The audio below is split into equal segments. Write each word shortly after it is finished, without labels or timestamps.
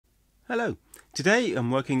Hello, today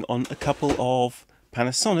I'm working on a couple of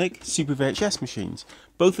Panasonic Super VHS machines.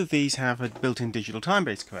 Both of these have a built-in digital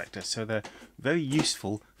timebase corrector, so they're very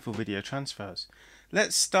useful for video transfers.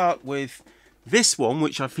 Let's start with this one,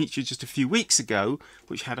 which I featured just a few weeks ago,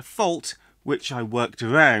 which had a fault which I worked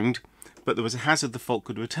around, but there was a hazard the fault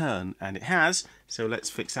could return, and it has, so let's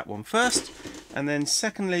fix that one first. And then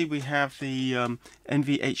secondly, we have the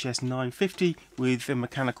NV-HS950 with a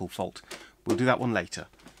mechanical fault. We'll do that one later.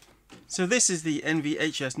 So this is the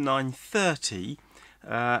NV-HS930,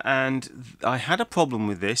 and I had a problem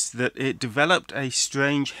with this, that it developed a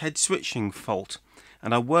strange head switching fault,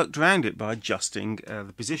 and I worked around it by adjusting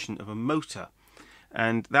the position of a motor,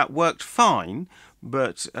 and that worked fine.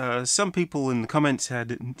 But some people in the comments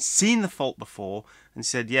had seen the fault before and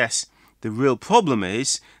said yes, the real problem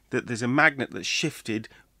is that there's a magnet that's shifted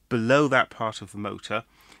below that part of the motor,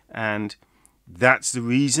 and that's the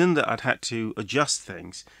reason that I'd had to adjust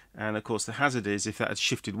things. And of course the hazard is if that had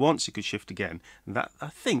shifted once, it could shift again. And that, I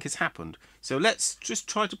think, has happened. So let's just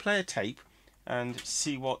try to play a tape and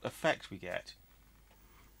see what effect we get.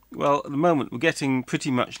 Well, at the moment we're getting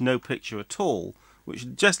pretty much no picture at all,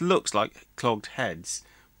 which just looks like clogged heads.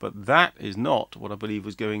 But that is not what I believe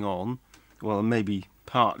was going on. Well, maybe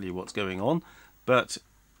partly what's going on. But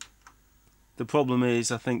the problem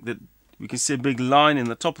is, I think that we can see a big line in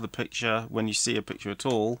the top of the picture when you see a picture at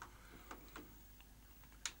all.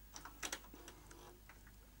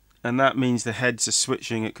 And that means the heads are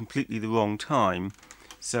switching at completely the wrong time.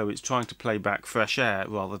 So it's trying to play back fresh air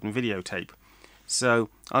rather than videotape. So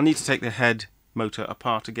I'll need to take the head motor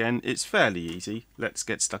apart again. It's fairly easy. Let's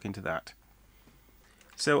get stuck into that.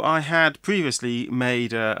 So I had previously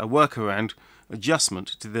made a workaround adjustment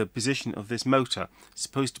to the position of this motor. It's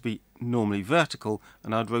supposed to be normally vertical,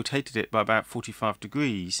 and I'd rotated it by about 45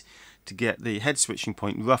 degrees to get the head switching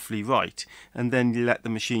point roughly right, and then you let the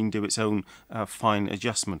machine do its own fine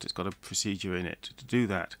adjustment. It's got a procedure in it to do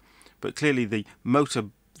that. But clearly the motor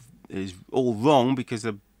is all wrong because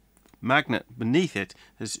the magnet beneath it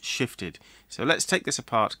has shifted. So let's take this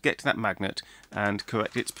apart, get to that magnet and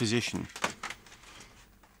correct its position.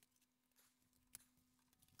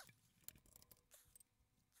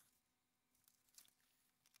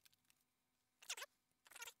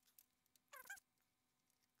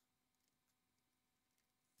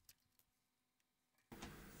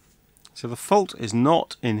 So the fault is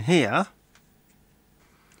not in here.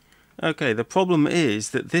 Okay, the problem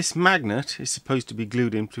is that this magnet is supposed to be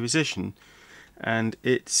glued into position, and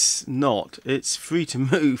it's not. It's free to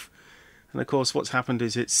move, and of course what's happened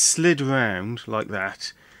is it's slid around like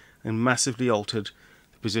that and massively altered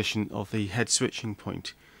the position of the head switching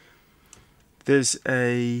point. There's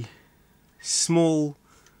a small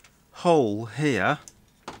hole here,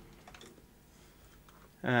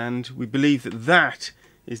 and we believe that that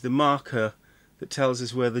is the marker that tells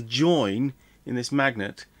us where the join in this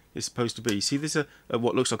magnet is supposed to be. See, there's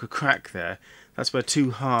what looks like a crack there. That's where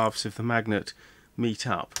two halves of the magnet meet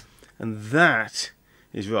up, and that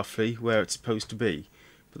is roughly where it's supposed to be.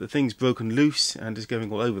 But the thing's broken loose and is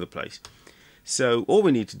going all over the place. So all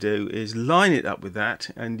we need to do is line it up with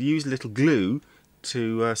that and use a little glue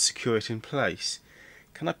to secure it in place.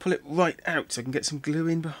 Can I pull it right out so I can get some glue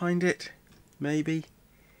in behind it? Maybe.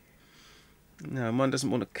 No, mine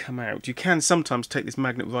doesn't want to come out. You can sometimes take this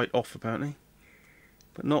magnet right off apparently,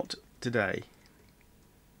 but not today.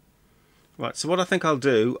 Right, so what I think I'll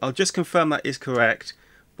do, I'll just confirm that is correct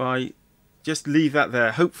by just leave that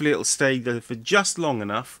there. Hopefully it'll stay there for just long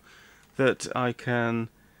enough that I can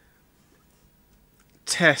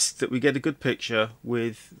test that we get a good picture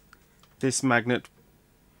with this magnet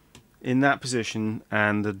in that position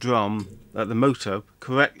and the drum, the motor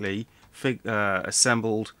correctly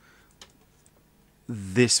assembled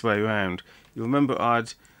this way around. You remember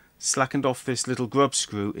I'd slackened off this little grub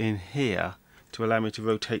screw in here to allow me to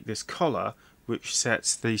rotate this collar, which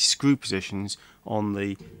sets the screw positions on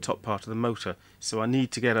the top part of the motor. So I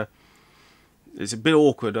need to get it's a bit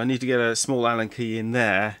awkward, I need to get a small Allen key in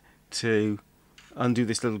there to undo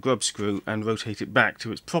this little grub screw and rotate it back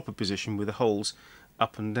to its proper position with the holes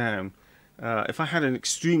up and down. If I had an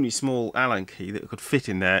extremely small Allen key that could fit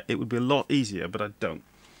in there, it would be a lot easier, but I don't.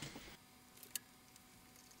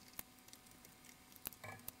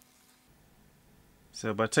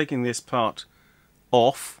 So by taking this part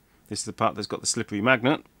off, this is the part that's got the slippery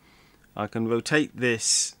magnet, I can rotate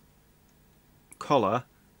this collar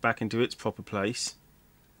back into its proper place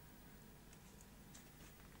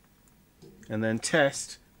and then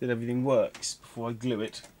test that everything works before I glue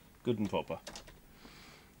it good and proper.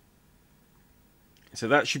 So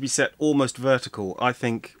that should be set almost vertical. I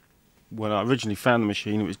think when I originally found the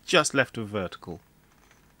machine it was just left of vertical.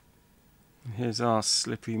 Here's our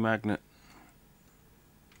slippery magnet.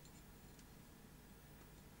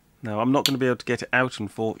 Now I'm not going to be able to get it out,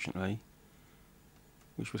 unfortunately,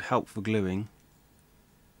 which would help for gluing.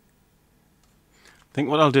 I think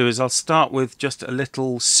what I'll do is I'll start with just a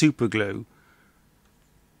little super glue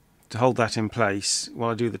to hold that in place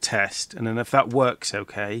while I do the test, and then if that works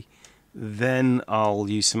okay, then I'll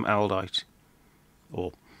use some aldite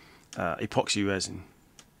or epoxy resin.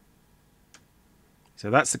 So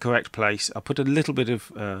that's the correct place. I'll put a little bit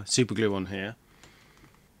of super glue on here.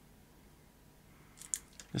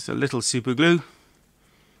 Just a little super glue.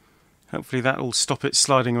 Hopefully that will stop it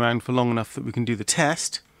sliding around for long enough that we can do the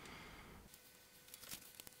test.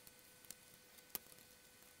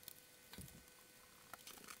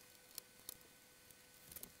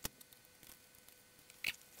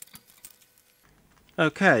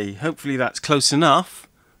 Okay, hopefully that's close enough.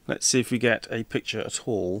 Let's see if we get a picture at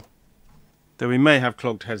all. Though we may have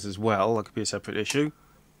clogged heads as well, that could be a separate issue.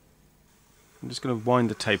 I'm just going to wind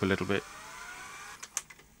the tape a little bit.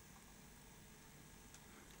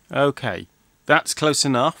 Okay, that's close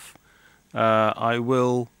enough. I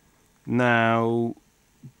will now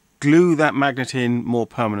glue that magnet in more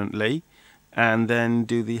permanently and then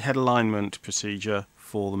do the head alignment procedure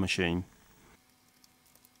for the machine.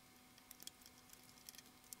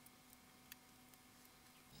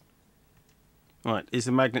 Right, is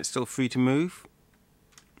the magnet still free to move?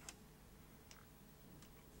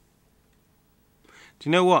 Do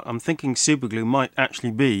you know what? I'm thinking superglue might actually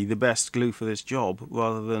be the best glue for this job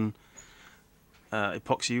rather than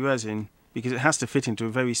epoxy resin, because it has to fit into a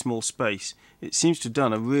very small space. It seems to have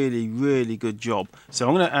done a really good job. So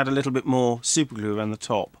I'm going to add a little bit more superglue around the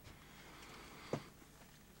top.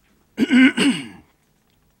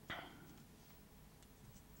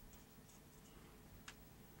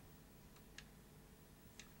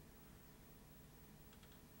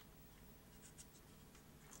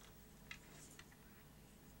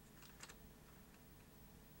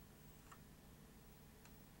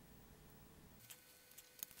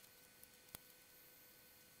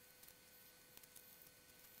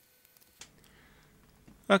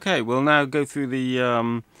 Okay, we'll now go through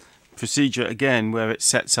the procedure again where it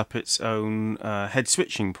sets up its own head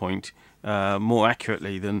switching point more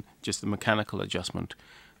accurately than just the mechanical adjustment.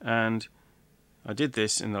 And I did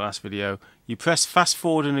this in the last video. You press fast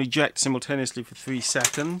forward and eject simultaneously for 3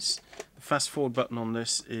 seconds. The fast forward button on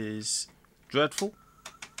this is dreadful.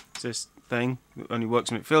 It's this thing that only works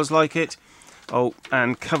when it feels like it. Oh,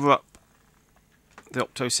 and cover up the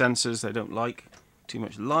opto sensors, they don't like too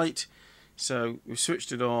much light. So we've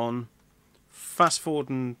switched it on, fast forward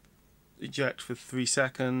and eject for 3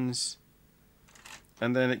 seconds,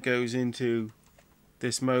 and then it goes into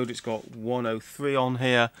this mode. It's got 103 on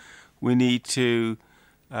here. We need to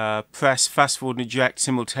press fast forward and eject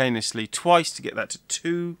simultaneously twice to get that to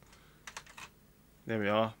 2. There we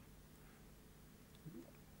are.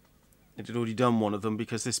 It had already done one of them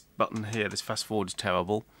because this button here, this fast forward, is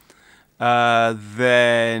terrible.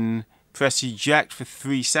 Then press eject for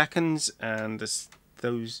 3 seconds and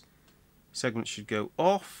those segments should go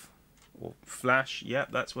off or flash.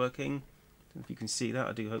 Yep, that's working. Don't know if you can see that,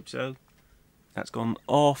 I do hope so. That's gone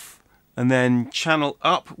off. And then channel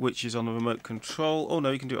up, which is on the remote control. Oh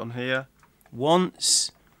no, you can do it on here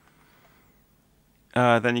once.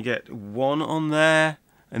 Then you get 1 on there.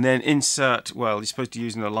 And then insert, well, you're supposed to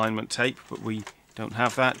use an alignment tape, but we don't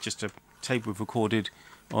have that, just a tape we've recorded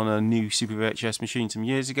on a new Super VHS machine some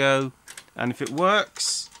years ago. And if it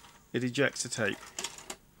works, it ejects the tape.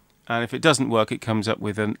 And if it doesn't work, it comes up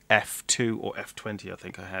with an F2 or F20, I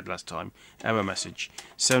think I had last time, error message.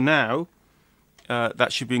 So now,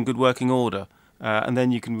 that should be in good working order. And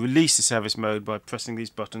then you can release the service mode by pressing these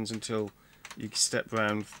buttons until you step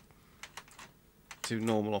round to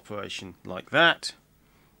normal operation, like that.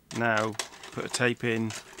 Now, put a tape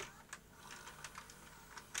in,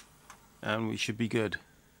 and we should be good.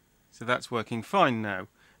 So that's working fine now.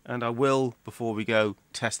 And I will, before we go,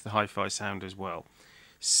 test the hi-fi sound as well.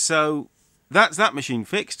 So that's that machine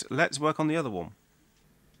fixed. Let's work on the other one.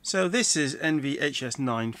 So this is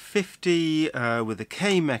NV-HS950 with a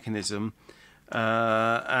K mechanism,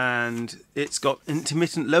 and it's got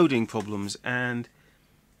intermittent loading problems, and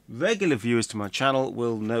regular viewers to my channel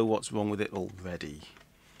will know what's wrong with it already.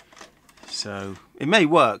 So it may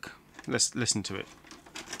work. Let's listen to it.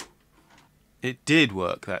 It did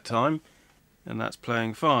work that time, and that's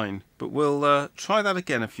playing fine. But we'll try that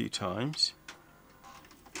again a few times.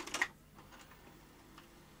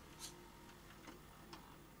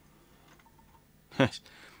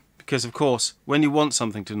 Because of course, when you want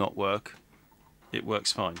something to not work, it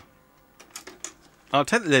works fine. I'll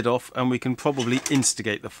take the lid off and we can probably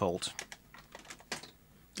instigate the fault.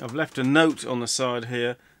 I've left a note on the side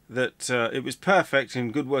here that it was perfect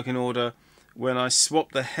in good working order when I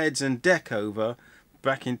swapped the heads and deck over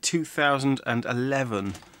back in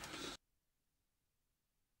 2011.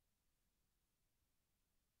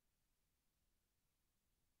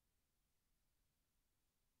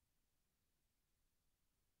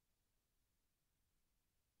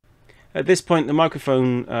 At this point the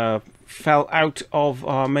microphone fell out of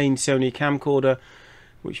our main Sony camcorder,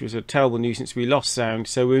 which was a terrible nuisance. We lost sound,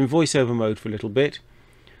 so we're in voiceover mode for a little bit.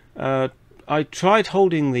 I tried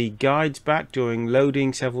holding the guides back during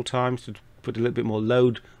loading several times to put a little bit more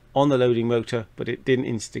load on the loading motor, but it didn't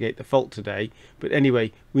instigate the fault today. But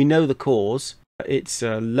anyway, we know the cause. It's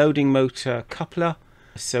a loading motor coupler,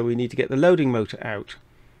 so we need to get the loading motor out.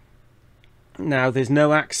 Now there's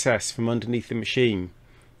no access from underneath the machine,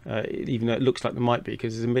 even though it looks like there might be,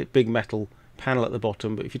 because there's a big metal panel at the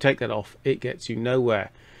bottom, but if you take that off it gets you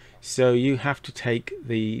nowhere. So you have to take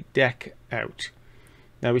the deck out.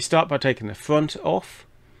 Now we start by taking the front off,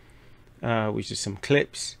 which is some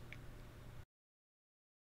clips.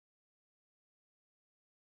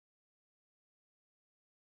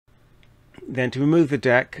 Then to remove the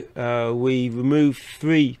deck, we remove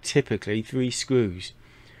typically three screws.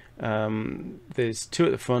 There's two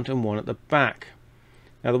at the front and one at the back.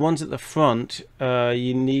 Now the ones at the front,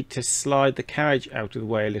 you need to slide the carriage out of the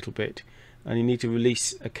way a little bit, and you need to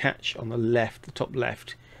release a catch on the left, the top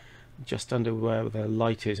left, just under where the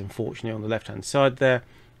light is, unfortunately, on the left hand side there.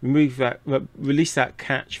 Remove that, release that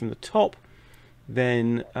catch from the top,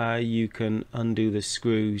 then you can undo the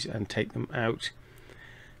screws and take them out,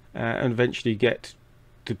 and eventually get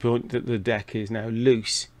to the point that the deck is now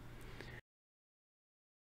loose.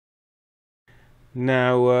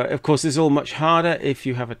 Now of course this is all much harder if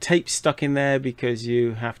you have a tape stuck in there, because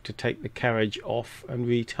you have to take the carriage off and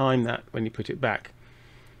retime that when you put it back.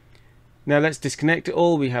 Now let's disconnect it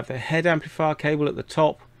all. We have the head amplifier cable at the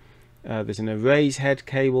top, there's an erase head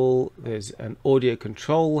cable, there's an audio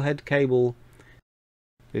control head cable,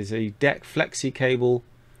 there's a deck flexi cable.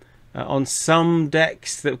 On some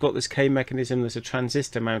decks that have got this K mechanism, there's a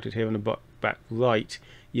transistor mounted here on the back right,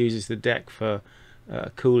 uses the deck for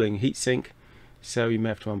cooling heatsink, so you may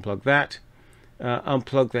have to unplug that.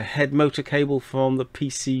 Unplug the head motor cable from the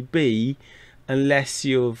PCB, unless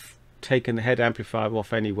you've taken the head amplifier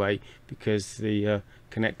off anyway, because the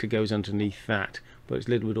connector goes underneath that, but it's a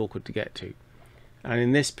little bit awkward to get to. And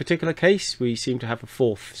in this particular case we seem to have a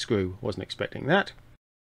fourth screw. Wasn't expecting that.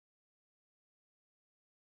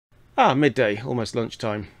 Midday, almost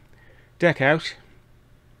lunchtime. Deck out.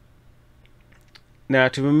 Now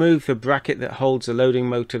to remove the bracket that holds the loading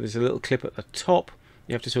motor, there's a little clip at the top.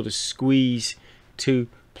 You have to sort of squeeze two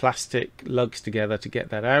plastic lugs together to get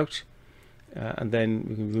that out, and then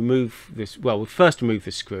we can remove this. Well, we'll first remove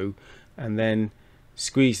the screw and then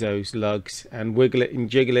squeeze those lugs and wiggle it and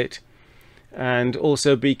jiggle it, and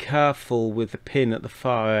also be careful with the pin at the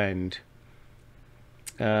far end,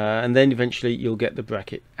 and then eventually you'll get the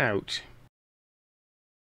bracket out.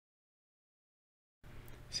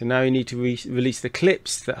 So now you need to release the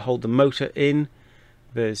clips that hold the motor in.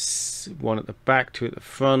 There's one at the back, two at the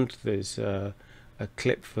front. There's a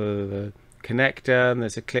clip for the connector, and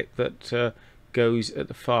there's a clip that goes at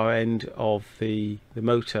the far end of the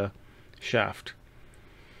motor shaft.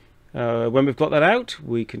 When we've got that out,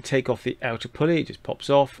 we can take off the outer pulley. It just pops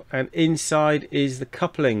off, and inside is the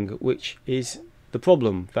coupling, which is the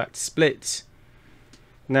problem. That splits.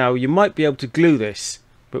 Now you might be able to glue this,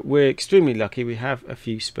 but we're extremely lucky we have a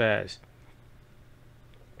few spares.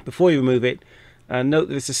 Before you remove it, note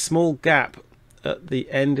that there's a small gap at the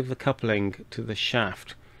end of the coupling to the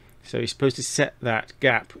shaft, so you're supposed to set that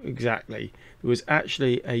gap exactly. There was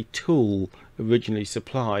actually a tool originally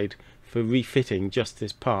supplied for refitting just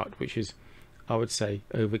this part, which is, I would say,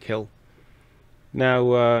 overkill.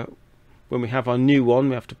 Now when we have our new one,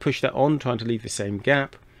 we have to push that on, trying to leave the same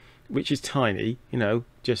gap, which is tiny, you know,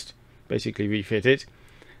 just basically refit it.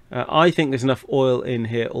 I think there's enough oil in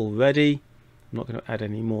here already. I'm not going to add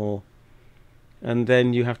any more. And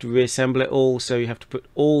then you have to reassemble it all, so you have to put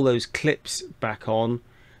all those clips back on.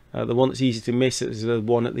 The one that's easy to miss is the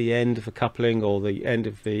one at the end of the coupling or the end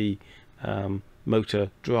of the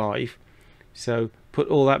motor drive. So put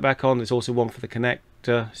all that back on. There's also one for the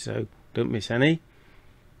connector, so don't miss any.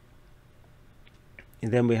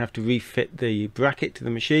 And then we have to refit the bracket to the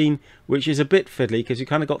machine, which is a bit fiddly because you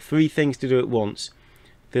kind of got three things to do at once.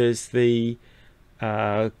 There's the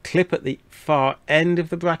clip at the far end of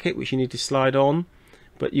the bracket, which you need to slide on,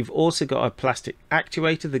 but you've also got a plastic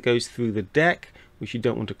actuator that goes through the deck, which you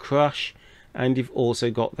don't want to crush, and you've also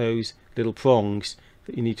got those little prongs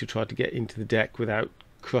that you need to try to get into the deck without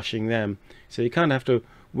crushing them. So you kind of have to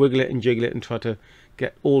wiggle it and jiggle it and try to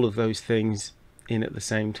get all of those things in at the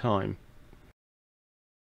same time.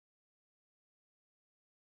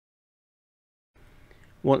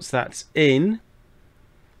 Once that's in,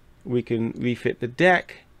 we can refit the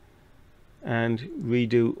deck and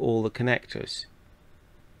redo all the connectors.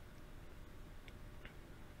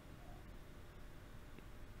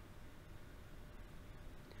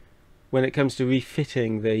 When it comes to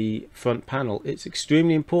refitting the front panel, it's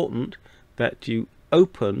extremely important that you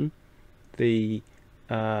open the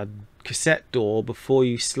cassette door before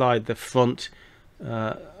you slide the front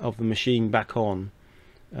of the machine back on.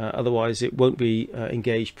 Otherwise it won't be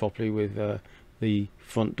engaged properly with the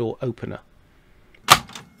front door opener.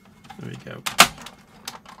 There we go.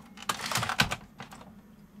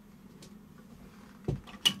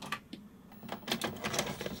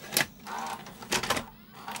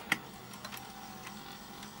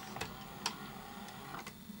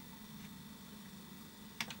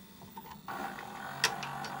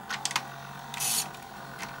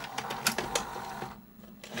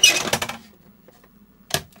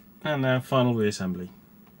 And now final reassembly.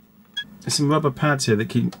 There's some rubber pads here that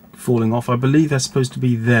keep falling off. I believe they're supposed to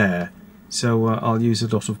be there, so I'll use a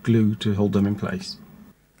dot of glue to hold them in place.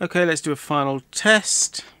 Okay, let's do a final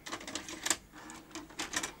test.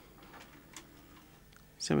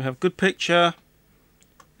 So we have good picture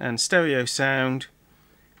and stereo sound.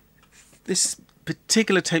 This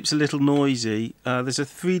particular tape's a little noisy. There's a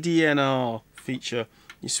 3DNR feature.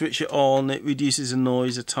 You switch it on, it reduces the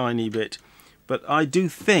noise a tiny bit. But I do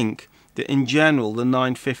think that in general the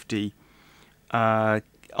 950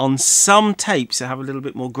 on some tapes that have a little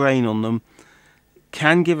bit more grain on them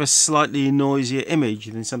can give a slightly noisier image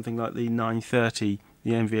than something like the 930,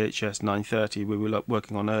 the NV-HS930 we were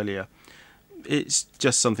working on earlier. It's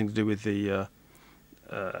just something to do with the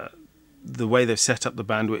way they've set up the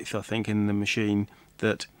bandwidth, I think, in the machine,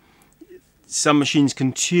 that some machines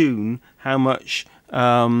can tune how much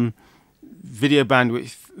video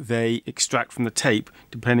bandwidth they extract from the tape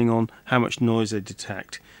depending on how much noise they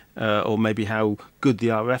detect, or maybe how good the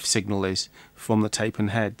RF signal is from the tape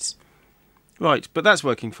and heads. Right, but that's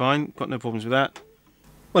working fine, got no problems with that.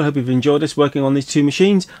 Well, I hope you've enjoyed us working on these two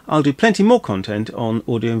machines. I'll do plenty more content on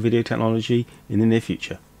audio and video technology in the near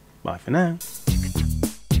future. Bye for now.